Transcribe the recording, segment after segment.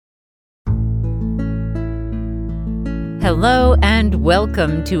Hello and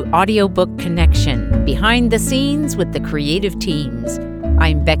welcome to Audiobook Connection, behind the scenes with the creative teams.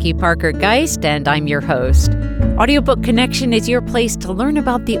 I'm Becky Parker Geist and I'm your host. Audiobook Connection is your place to learn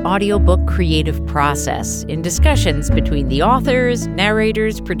about the audiobook creative process in discussions between the authors,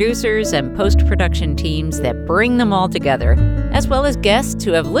 narrators, producers, and post-production teams that bring them all together, as well as guests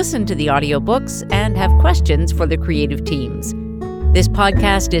who have listened to the audiobooks and have questions for the creative teams. This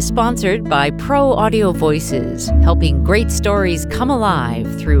podcast is sponsored by Pro Audio Voices, helping great stories come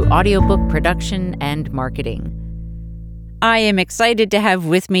alive through audiobook production and marketing. I am excited to have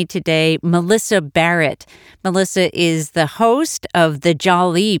with me today Melissa Barrett. Melissa is the host of the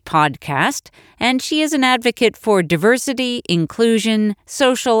Jolly podcast, and she is an advocate for diversity, inclusion,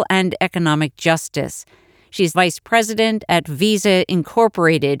 social, and economic justice. She's vice president at Visa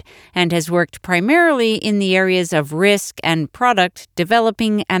Incorporated and has worked primarily in the areas of risk and product,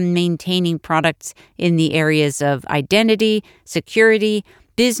 developing and maintaining products in the areas of identity, security,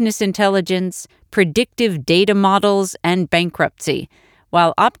 business intelligence, predictive data models, and bankruptcy,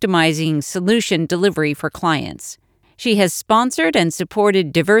 while optimizing solution delivery for clients. She has sponsored and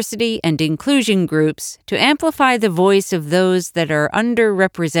supported diversity and inclusion groups to amplify the voice of those that are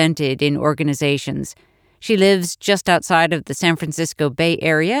underrepresented in organizations. She lives just outside of the San Francisco Bay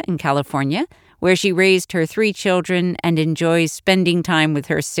Area in California, where she raised her 3 children and enjoys spending time with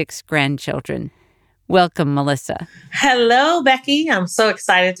her 6 grandchildren. Welcome, Melissa. Hello, Becky. I'm so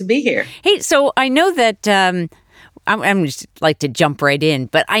excited to be here. Hey, so I know that I'm just like to jump right in,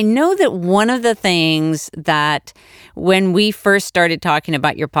 but I know that one of the things that when we first started talking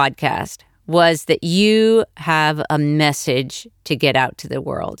about your podcast was that you have a message to get out to the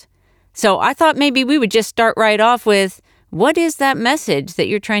world. So I thought maybe we would just start right off with, what is that message that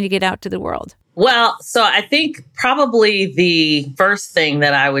you're trying to get out to the world? Well, so I think probably the first thing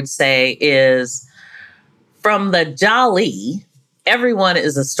that I would say is from the Jolly, everyone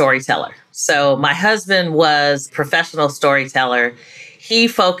is a storyteller. So my husband was a professional storyteller. He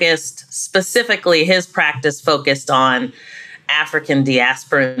focused specifically, his practice focused on African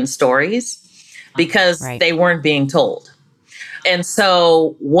diasporan stories because they weren't being told. And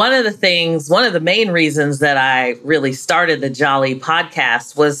so one of the main reasons that I really started the Jolly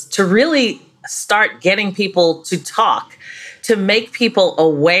podcast was to really start getting people to talk, to make people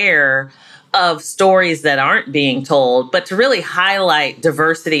aware of stories that aren't being told, but to really highlight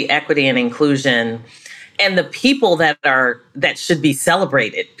diversity, equity, and inclusion and the people that should be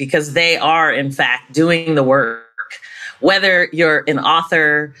celebrated because they are, in fact, doing the work. Whether you're an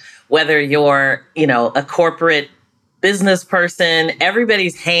author, whether you're, a corporate business person,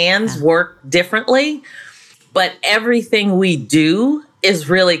 everybody's hands work differently, but everything we do is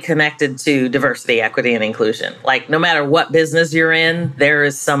really connected to diversity, equity, and inclusion. Like no matter what business you're in, there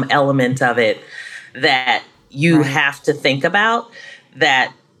is some element of it that you have to think about,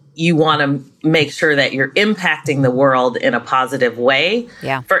 that you want to make sure that you're impacting the world in a positive way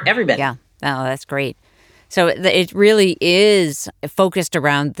for everybody. Yeah, oh, that's great. So it really is focused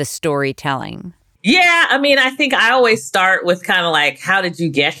around the storytelling. Yeah, I think I always start with kind of like, how did you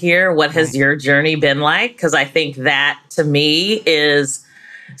get here? What has your journey been like? Because I think that, to me, is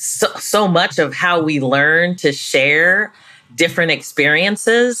so much of how we learn to share different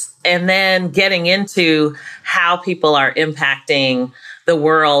experiences and then getting into how people are impacting the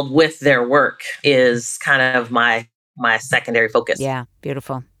world with their work is kind of my secondary focus. Yeah,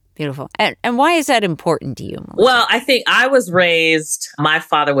 beautiful. Beautiful. And why is that important to you, Melissa? Well, I think I was raised, my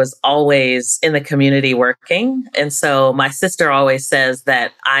father was always in the community working. And so my sister always says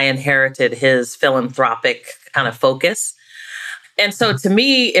that I inherited his philanthropic kind of focus. And so to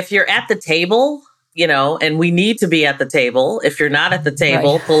me, if you're at the table, and we need to be at the table, if you're not at the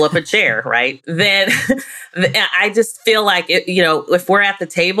table, pull up a chair, right? Then I just feel like, if we're at the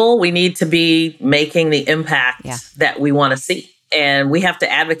table, we need to be making the impact that we want to see. And we have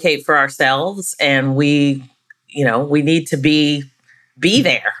to advocate for ourselves, and we need to be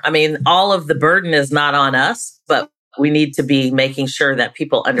there. All of the burden is not on us, but we need to be making sure that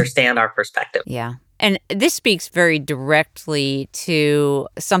people understand our perspective. Yeah. And this speaks very directly to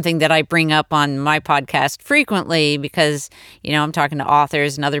something that I bring up on my podcast frequently because, I'm talking to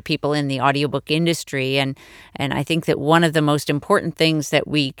authors and other people in the audiobook industry. And I think that one of the most important things that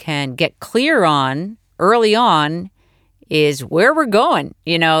we can get clear on early on is where we're going,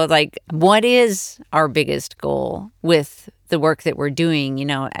 what is our biggest goal with the work that we're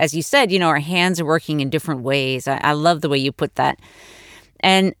doing? As you said, our hands are working in different ways. I love the way you put that.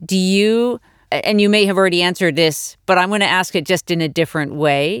 And do you and you may have already answered this, but I'm going to ask it just in a different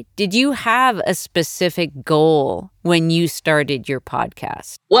way. Did you have a specific goal when you started your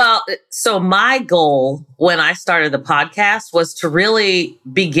podcast? Well, so my goal when I started the podcast was to really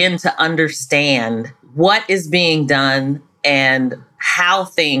begin to understand what is being done and how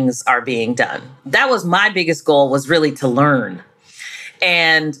things are being done. That was my biggest goal, was really to learn.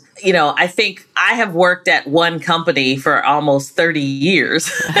 And, I think I have worked at one company for almost 30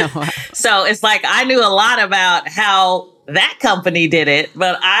 years. Oh, wow. So it's like I knew a lot about how that company did it,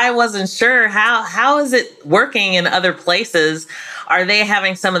 but I wasn't sure how is it working in other places? Are they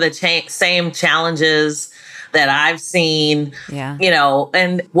having some of the same challenges that I've seen? Yeah.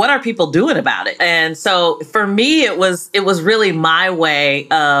 And what are people doing about it? And so for me, it was really my way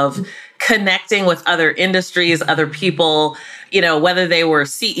of connecting with other industries, other people, whether they were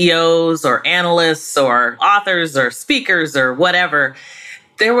CEOs or analysts or authors or speakers or whatever.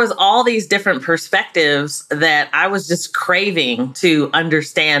 There was all these different perspectives that I was just craving to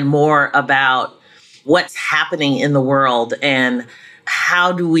understand more about what's happening in the world and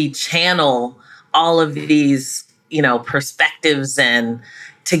how do we channel all of these, perspectives and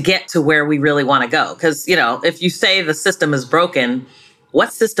to get to where we really want to go. Because, if you say the system is broken,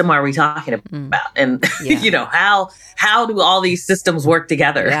 what system are we talking about? And, how do all these systems work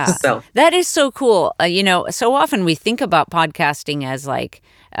together? Yeah. So that is so cool. So often we think about podcasting as like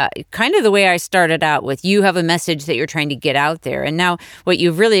kind of the way I started out with, you have a message that you're trying to get out there. And now what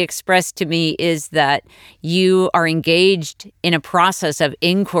you've really expressed to me is that you are engaged in a process of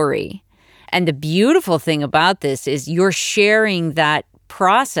inquiry. And the beautiful thing about this is you're sharing that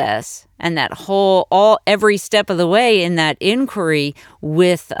process and that every step of the way in that inquiry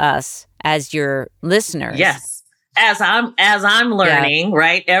with us as your listeners. Yes. As I'm learning,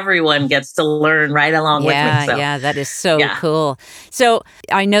 right? Everyone gets to learn right along with me. So. Yeah, that is so cool. So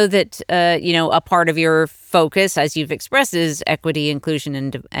I know that, a part of your focus, as you've expressed, is equity,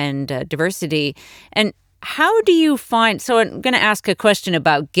 inclusion, and diversity. And how do you find, so I'm going to ask a question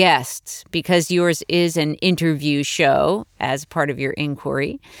about guests, because yours is an interview show as part of your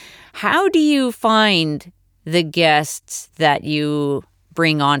inquiry. How do you find the guests that you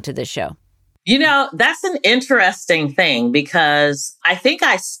bring onto the show? That's an interesting thing, because I think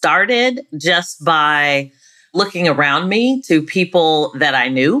I started just by looking around me to people that I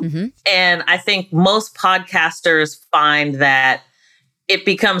knew. Mm-hmm. And I think most podcasters find that it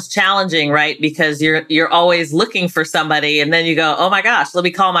becomes challenging, right? Because you're always looking for somebody, and then you go, oh my gosh, let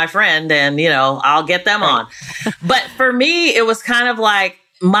me call my friend and, I'll get them on. But for me, it was kind of like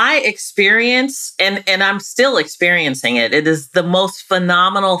my experience, and I'm still experiencing it. It is the most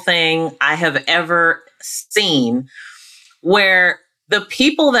phenomenal thing I have ever seen, where the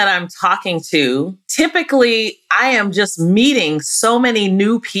people that I'm talking to, typically I am just meeting so many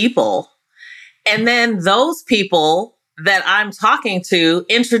new people. And then those people that I'm talking to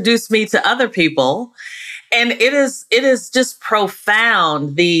introduce me to other people. And it is just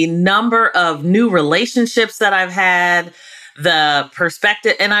profound, the number of new relationships that I've had, the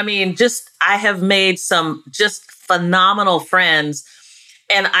perspective. And I mean, I have made some just phenomenal friends.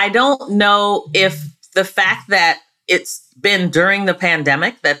 And I don't know if the fact that it's been during the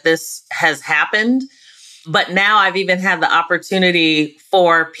pandemic that this has happened, but now I've even had the opportunity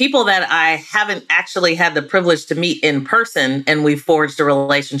for people that I haven't actually had the privilege to meet in person, and we've forged a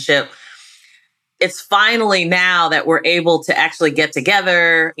relationship. It's finally now that we're able to actually get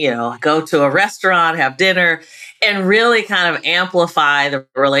together, go to a restaurant, have dinner, and really kind of amplify the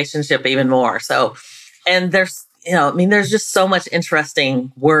relationship even more. So, and there's just so much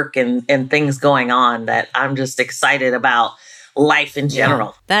interesting work and things going on that I'm just excited about life in general.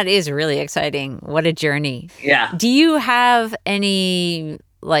 Yeah, that is really exciting. What a journey. Yeah. Do you have any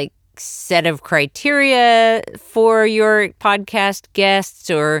set of criteria for your podcast guests,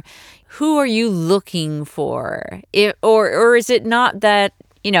 or who are you looking for? Or is it not that,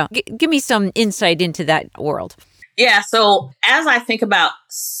 give me some insight into that world. Yeah. So as I think about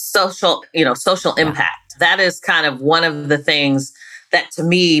social impact, that is kind of one of the things that to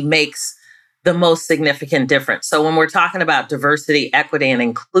me makes the most significant difference. So when we're talking about diversity, equity, and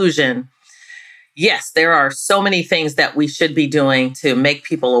inclusion, yes, there are so many things that we should be doing to make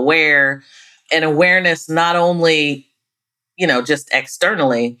people aware, and awareness not only, just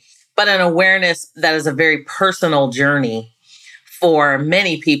externally, but an awareness that is a very personal journey for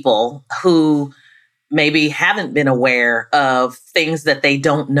many people who maybe haven't been aware of things that they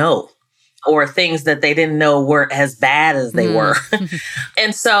don't know, or things that they didn't know were as bad as they were.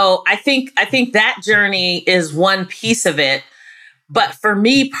 And so I think that journey is one piece of it. But for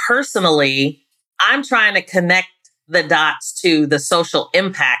me personally, I'm trying to connect the dots to the social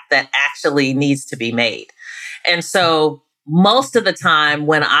impact that actually needs to be made. And so most of the time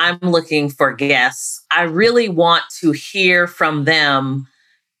when I'm looking for guests, I really want to hear from them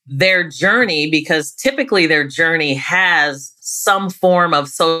their journey, because typically their journey has some form of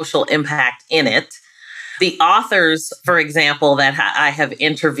social impact in it. The authors, for example, that I have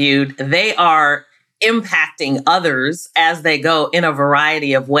interviewed, they are impacting others as they go in a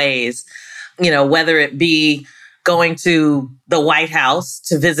variety of ways, whether it be going to the White House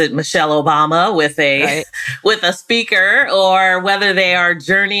to visit Michelle Obama with with a speaker, or whether they are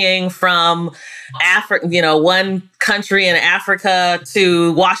journeying from one country in Africa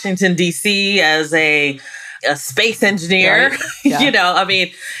to Washington, D.C. as a space engineer. Right. Yeah.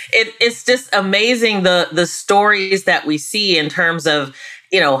 It's just amazing the stories that we see in terms of,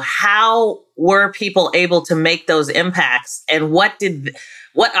 how were people able to make those impacts, and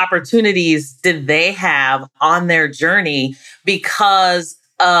what opportunities did they have on their journey because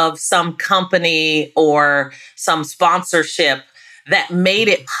of some company or some sponsorship that made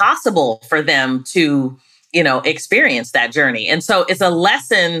it possible for them to, experience that journey. And so it's a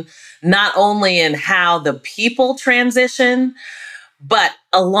lesson not only in how the people transition, but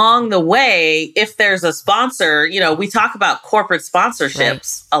along the way, if there's a sponsor, we talk about corporate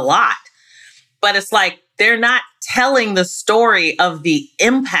sponsorships a lot, but it's like they're not telling the story of the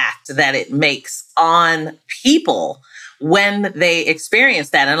impact that it makes on people when they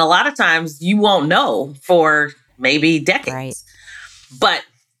experience that. And a lot of times you won't know for maybe decades. Right. But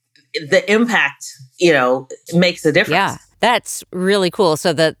the impact, makes a difference. Yeah, that's really cool.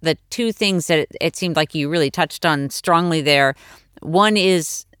 So the two things that it seemed like you really touched on strongly there, one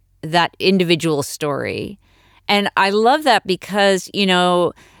is that individual story. And I love that because,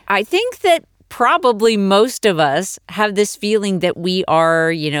 I think that probably most of us have this feeling that we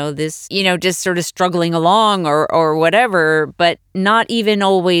are, just sort of struggling along or whatever, but not even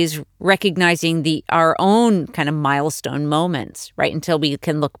always recognizing our own kind of milestone moments, right? Until we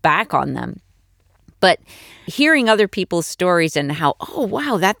can look back on them. But hearing other people's stories and how, oh,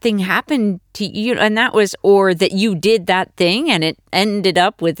 wow, that thing happened to you, and or that you did that thing and it ended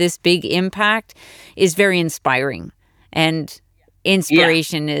up with this big impact is very inspiring. And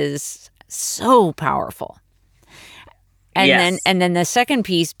inspiration is so powerful. And then the second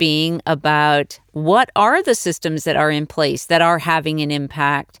piece being about what are the systems that are in place that are having an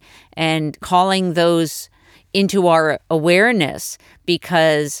impact, and calling those into our awareness,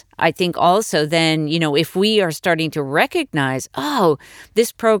 because I think also then, if we are starting to recognize, oh,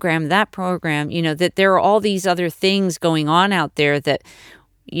 this program, that program, that there are all these other things going on out there that,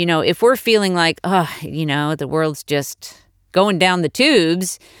 if we're feeling like, the world's just going down the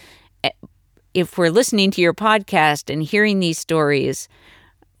tubes, if we're listening to your podcast and hearing these stories,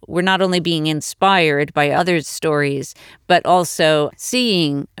 we're not only being inspired by others' stories, but also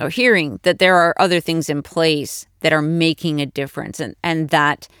seeing or hearing that there are other things in place that are making a difference. And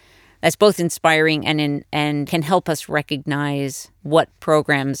that's both inspiring and can help us recognize what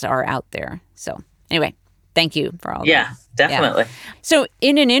programs are out there. So anyway, thank you for all that. Yeah, definitely. Yeah. So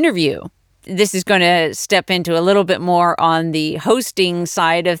in an interview, this is going to step into a little bit more on the hosting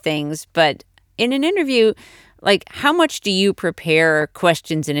side of things, but in an interview, like, how much do you prepare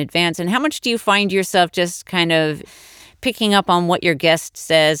questions in advance, and how much do you find yourself just kind of picking up on what your guest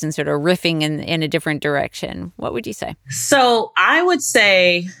says and sort of riffing in a different direction? What would you say? So I would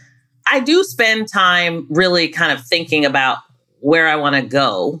say I do spend time really kind of thinking about where I want to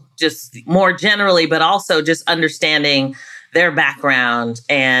go, just more generally, but also just understanding their background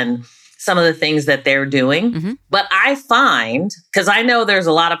and some of the things that they're doing. Mm-hmm. But I find, because I know there's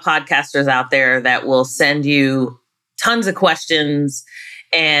a lot of podcasters out there that will send you tons of questions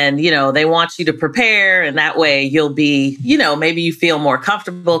and, they want you to prepare. And that way you'll be, maybe you feel more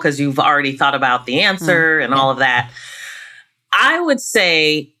comfortable because you've already thought about the answer and all of that. I would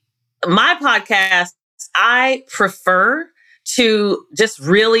say my podcast, I prefer to just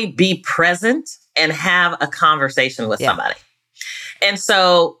really be present and have a conversation with somebody. And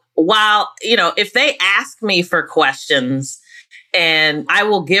so while, if they ask me for questions, and I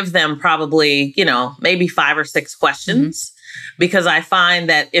will give them probably, maybe 5 or 6 questions, because I find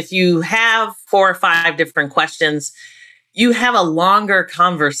that if you have 4 or 5 different questions, you have a longer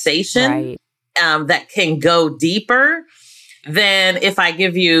conversation that can go deeper than if I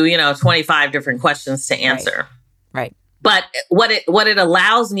give you, 25 different questions to answer. Right. But what it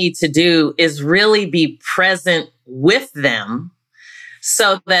allows me to do is really be present with them,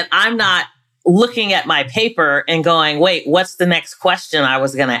 so that I'm not looking at my paper and going, wait, what's the next question I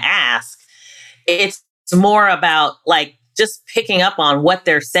was going to ask? It's more about like just picking up on what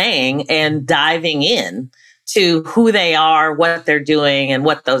they're saying and diving in to who they are, what they're doing, and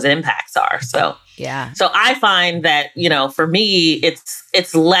what those impacts are. So I find that, for me,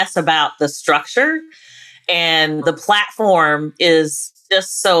 it's less about the structure, and the platform is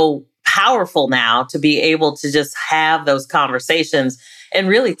just so powerful now to be able to just have those conversations and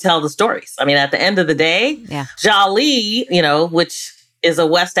really tell the stories. I mean, at the end of the day, Jali, which is a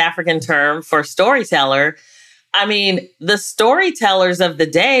West African term for storyteller. I mean, the storytellers of the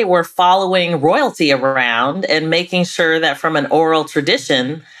day were following royalty around and making sure that from an oral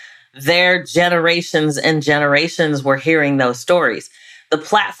tradition, their generations and generations were hearing those stories. The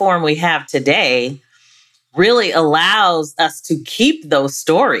platform we have today really allows us to keep those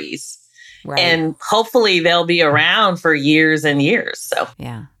stories. Right. And hopefully they'll be around for years and years. So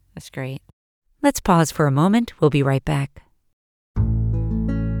yeah, that's great. Let's pause for a moment. We'll be right back.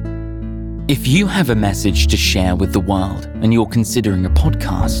 If you have a message to share with the world and you're considering a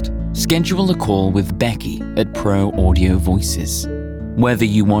podcast, schedule a call with Becky at Pro Audio Voices. Whether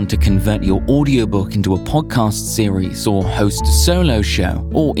you want to convert your audiobook into a podcast series or host a solo show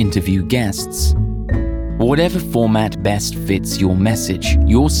or interview guests, whatever format best fits your message,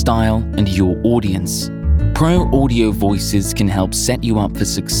 your style, and your audience, Pro Audio Voices can help set you up for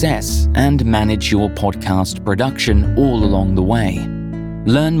success and manage your podcast production all along the way.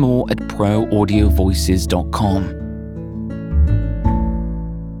 Learn more at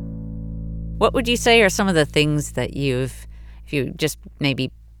proaudiovoices.com. What would you say are some of the things that if you just maybe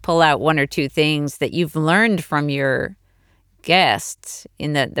pull out one or two things that you've learned from your guests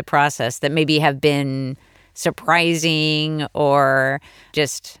in the process that maybe have been surprising or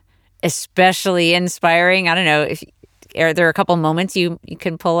just especially inspiring? I don't know. Are there a couple moments you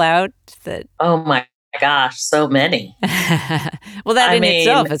can pull out that? Oh my gosh, so many. Well, that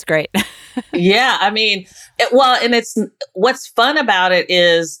itself is great. Yeah, I mean, and it's what's fun about it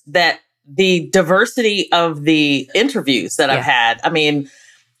is that the diversity of the interviews that I've had. I mean,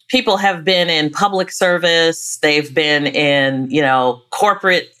 people have been in public service, they've been in,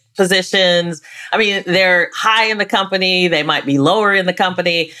 corporate positions. I mean, they're high in the company, they might be lower in the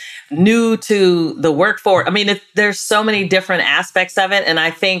company, new to the workforce. I mean, there's so many different aspects of it. And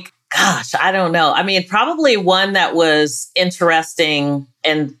I think, gosh, I don't know. I mean, probably one that was interesting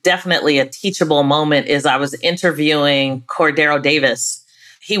and definitely a teachable moment is I was interviewing Cordero Davis.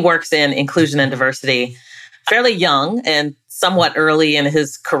 He works in inclusion and diversity, fairly young and somewhat early in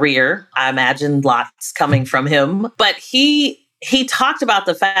his career. I imagine lots coming from him. But he talked about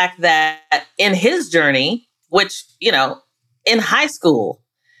the fact that in his journey, which, in high school,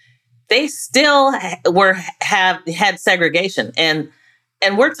 they still had segregation. And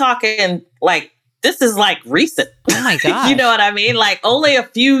we're talking like, this is like recent. Oh my God. You know what I mean? Like only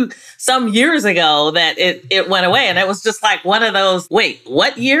some years ago that it went away. And it was just like one of those, wait,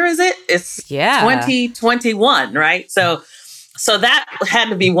 what year is it? It's 2021, right? So that had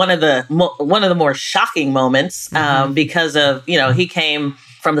to be one of the more shocking moments because of, he came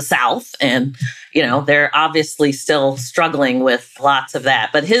from the South and, they're obviously still struggling with lots of that.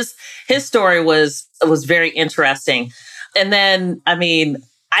 But his story was very interesting. And then, I mean,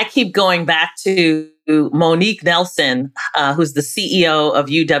 I keep going back to Monique Nelson, who's the CEO of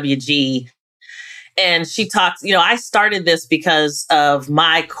UWG. And she talks, I started this because of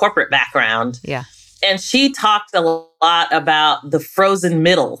my corporate background. Yeah. And she talked a lot about the frozen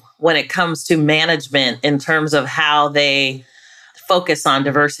middle when it comes to management in terms of how they focus on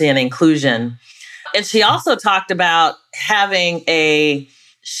diversity and inclusion. And she also talked about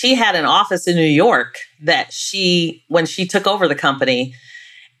she had an office in New York that when she took over the company,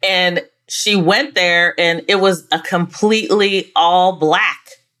 and she went there and it was a completely all Black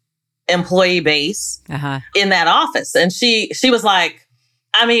employee base in that office. And she was like,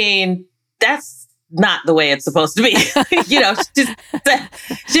 I mean, that's not the way it's supposed to be.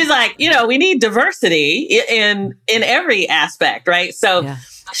 She's like, we need diversity in every aspect, right? So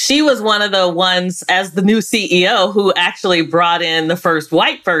she was one of the ones as the new CEO who actually brought in the first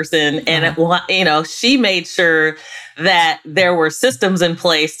white person. And, she made sure that there were systems in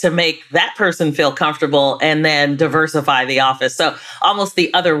place to make that person feel comfortable and then diversify the office. So almost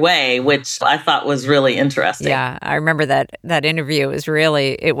the other way, which I thought was really interesting. Yeah, I remember that interview.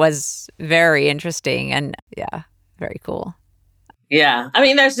 It was very interesting and very cool. Yeah. I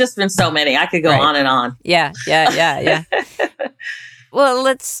mean, there's just been so many. I could go on and on. Yeah. Well,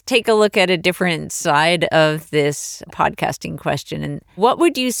 let's take a look at a different side of this podcasting question. And what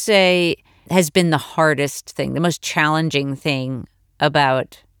would you say has been the hardest thing, the most challenging thing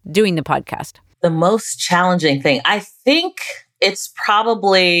about doing the podcast? The most challenging thing, I think it's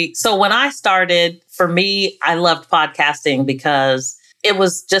probably, so when I started, for me, I loved podcasting because it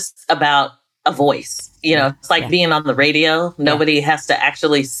was just about a voice. It's like Yeah. being on the radio. Nobody has to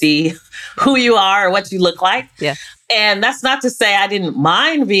actually see who you are or what you look like. Yeah. And that's not to say I didn't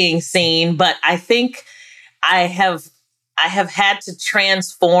mind being seen, but I think I have had to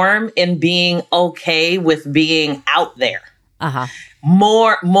transform in being okay with being out there Uh-huh.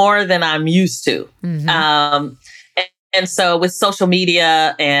 more than I'm used to. Mhm. And so with social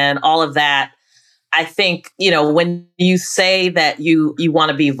media and all of that, I think, when you say that you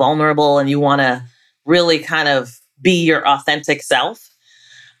want to be vulnerable and you want to really kind of be your authentic self,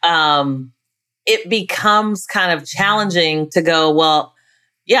 it becomes kind of challenging to go, well,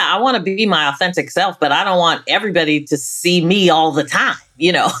 yeah, I want to be my authentic self, but I don't want everybody to see me all the time,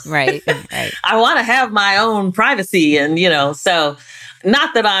 Right. Right. I want to have my own privacy and, so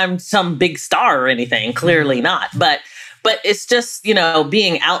not that I'm some big star or anything, clearly not, but it's just,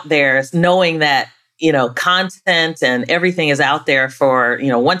 being out there, it's knowing that, content and everything is out there for,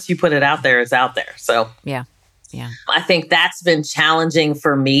 once you put it out there, it's out there. So Yeah. Yeah. I think that's been challenging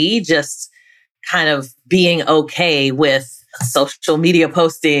for me, just kind of being okay with social media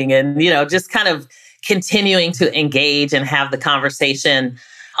posting and, just kind of continuing to engage and have the conversation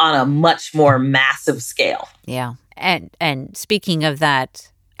on a much more massive scale. Yeah. And speaking of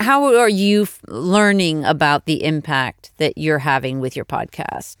that, how are you learning about the impact that you're having with your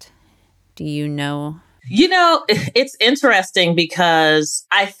podcast? Do you know? It's interesting because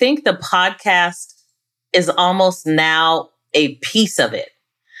I think the podcast is almost now a piece of it.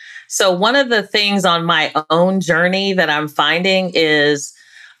 So one of the things on my own journey that I'm finding is,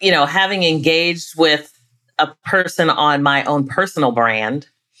 having engaged with a person on my own personal brand.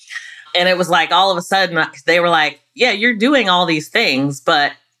 And it was like, all of a sudden they were like, yeah, you're doing all these things,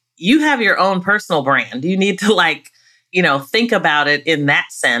 but you have your own personal brand. You need to think about it in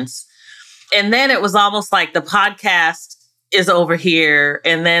that sense. And then it was almost like the podcast is over here.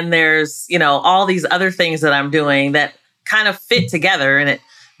 And then there's, all these other things that I'm doing that kind of fit together. And it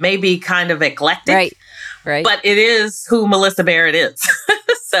may be kind of eclectic, right. But it is who Melissa Barrett is.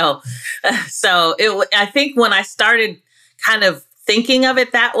 So I think when I started kind of thinking of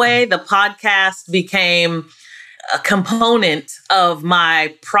it that way, the podcast became a component of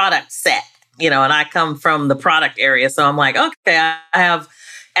my product set, and I come from the product area. So I'm like, okay,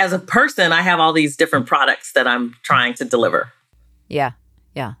 as a person, I have all these different products that I'm trying to deliver. Yeah.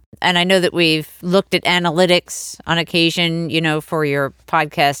 Yeah. And I know that we've looked at analytics on occasion, for your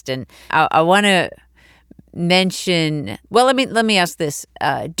podcast. And I want to mention, well, let me ask this.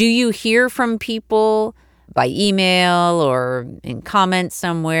 Do you hear from people by email or in comments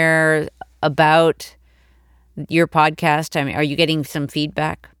somewhere about your podcast? I mean, are you getting some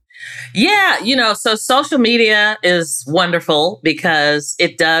feedback? Yeah, so social media is wonderful because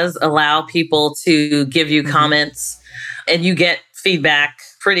it does allow people to give you comments and you get feedback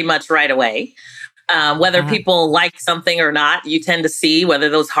pretty much right away. Whether people like something or not, you tend to see whether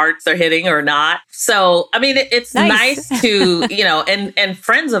those hearts are hitting or not. So, I mean, it's nice to, and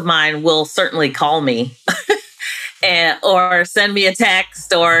friends of mine will certainly call me or send me a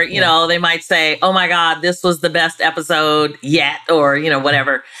text or, they might say, oh my God, this was the best episode yet, or,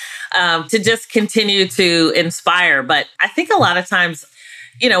 whatever, to just continue to inspire. But I think a lot of times,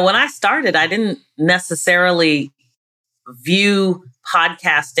 when I started, I didn't necessarily view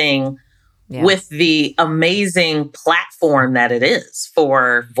podcasting with the amazing platform that it is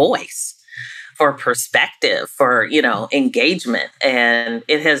for voice, for perspective, for, engagement. And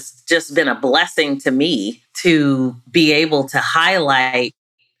it has just been a blessing to me to be able to highlight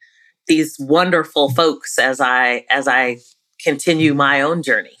these wonderful folks as I continue my own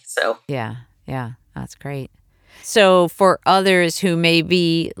journey. So, yeah, that's great. So for others who may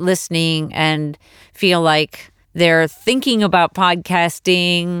be listening and feel like they're thinking about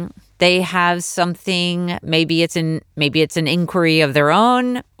podcasting, they have something, maybe it's an inquiry of their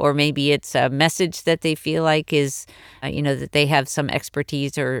own, or maybe it's a message that they feel like is, that they have some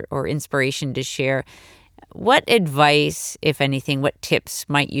expertise or inspiration to share. What advice, if anything, what tips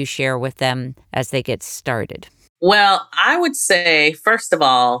might you share with them as they get started? Well, I would say, first of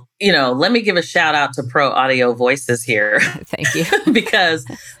all, let me give a shout out to Pro Audio Voices here. Thank you. Because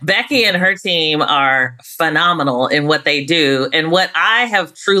Becky and her team are phenomenal in what they do. And what I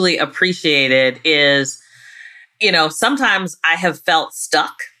have truly appreciated is, sometimes I have felt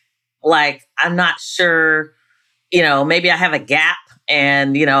stuck. Like, I'm not sure, maybe I have a gap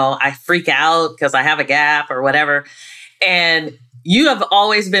and, I freak out because I have a gap or whatever. And you have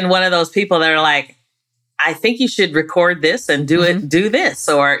always been one of those people that are like, I think you should record this and do this.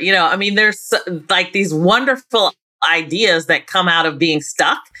 Or, there's like these wonderful ideas that come out of being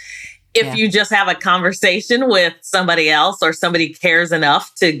stuck. If you just have a conversation with somebody else or somebody cares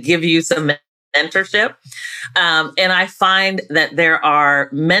enough to give you some mentorship. And I find that there are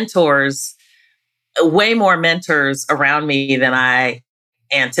mentors, way more mentors around me than I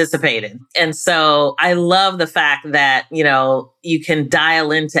anticipated. And so I love the fact that, you can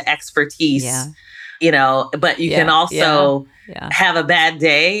dial into expertise, but you can also have a bad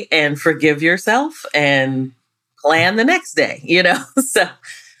day and forgive yourself and plan the next day, So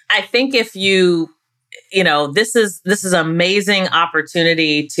I think if this is amazing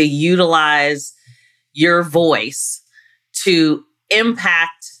opportunity to utilize your voice to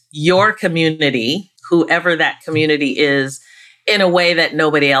impact your community, whoever that community is, in a way that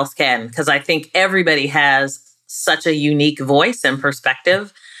nobody else can. Because I think everybody has such a unique voice and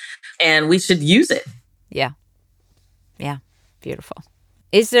perspective, and we should use it. Yeah. Yeah. Beautiful.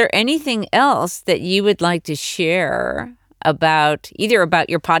 Is there anything else that you would like to share about either about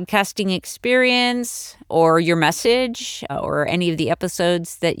your podcasting experience or your message or any of the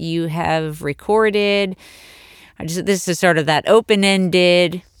episodes that you have recorded? This is sort of that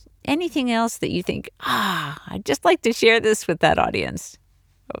open-ended. Anything else that you think, I'd just like to share this with that audience?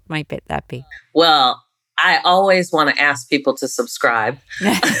 What might that be? Well, I always want to ask people to subscribe.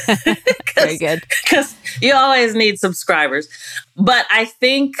 Very good. Because you always need subscribers. But I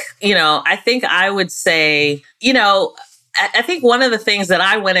think I would say, I think one of the things that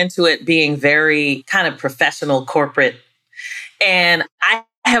I went into it being very kind of professional, corporate, and I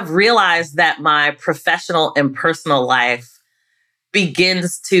have realized that my professional and personal life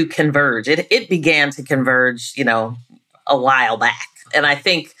begins to converge. It began to converge, a while back. And I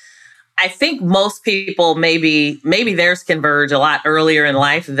think most people maybe theirs converge a lot earlier in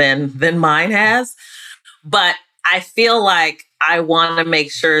life than mine has. But I feel like I want to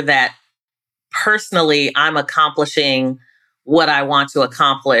make sure that personally I'm accomplishing what I want to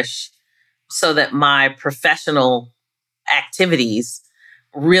accomplish so that my professional activities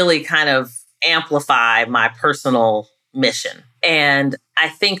really kind of amplify my personal mission. And I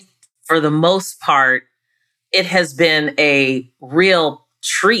think for the most part, it has been a real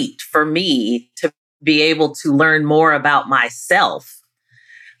treat for me to be able to learn more about myself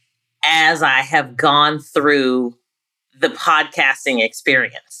as I have gone through the podcasting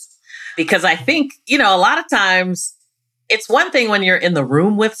experience. Because I think, a lot of times it's one thing when you're in the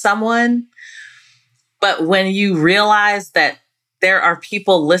room with someone, but when you realize that there are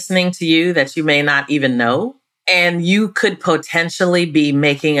people listening to you that you may not even know, and you could potentially be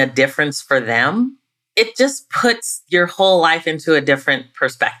making a difference for them, it just puts your whole life into a different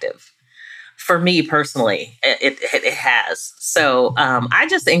perspective. For me personally, it has. So I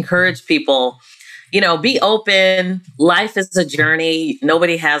just encourage people, be open. Life is a journey.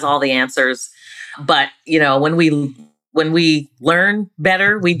 Nobody has all the answers. But, when we learn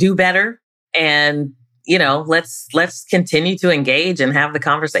better, we do better. And, let's continue to engage and have the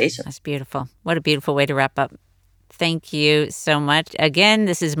conversation. That's beautiful. What a beautiful way to wrap up. Thank you so much. Again,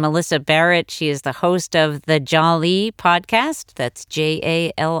 this is Melissa Barrett. She is the host of the Jali podcast. That's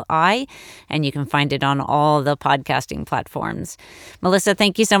JALI. And you can find it on all the podcasting platforms. Melissa,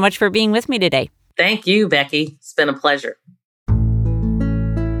 thank you so much for being with me today. Thank you, Becky. It's been a pleasure.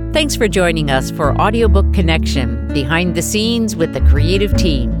 Thanks for joining us for Audiobook Connection, behind the scenes with the creative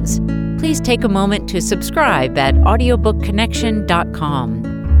teams. Please take a moment to subscribe at audiobookconnection.com.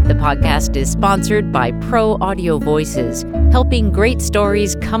 The podcast is sponsored by Pro Audio Voices, helping great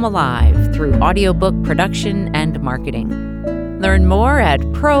stories come alive through audiobook production and marketing. Learn more at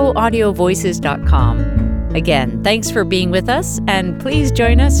proaudiovoices.com. Again, thanks for being with us, and please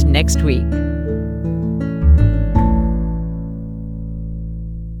join us next week.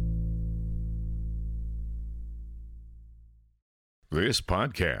 This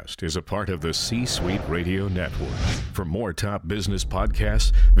podcast is a part of the C-Suite Radio Network. For more top business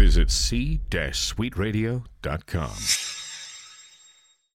podcasts, visit c-suiteradio.com.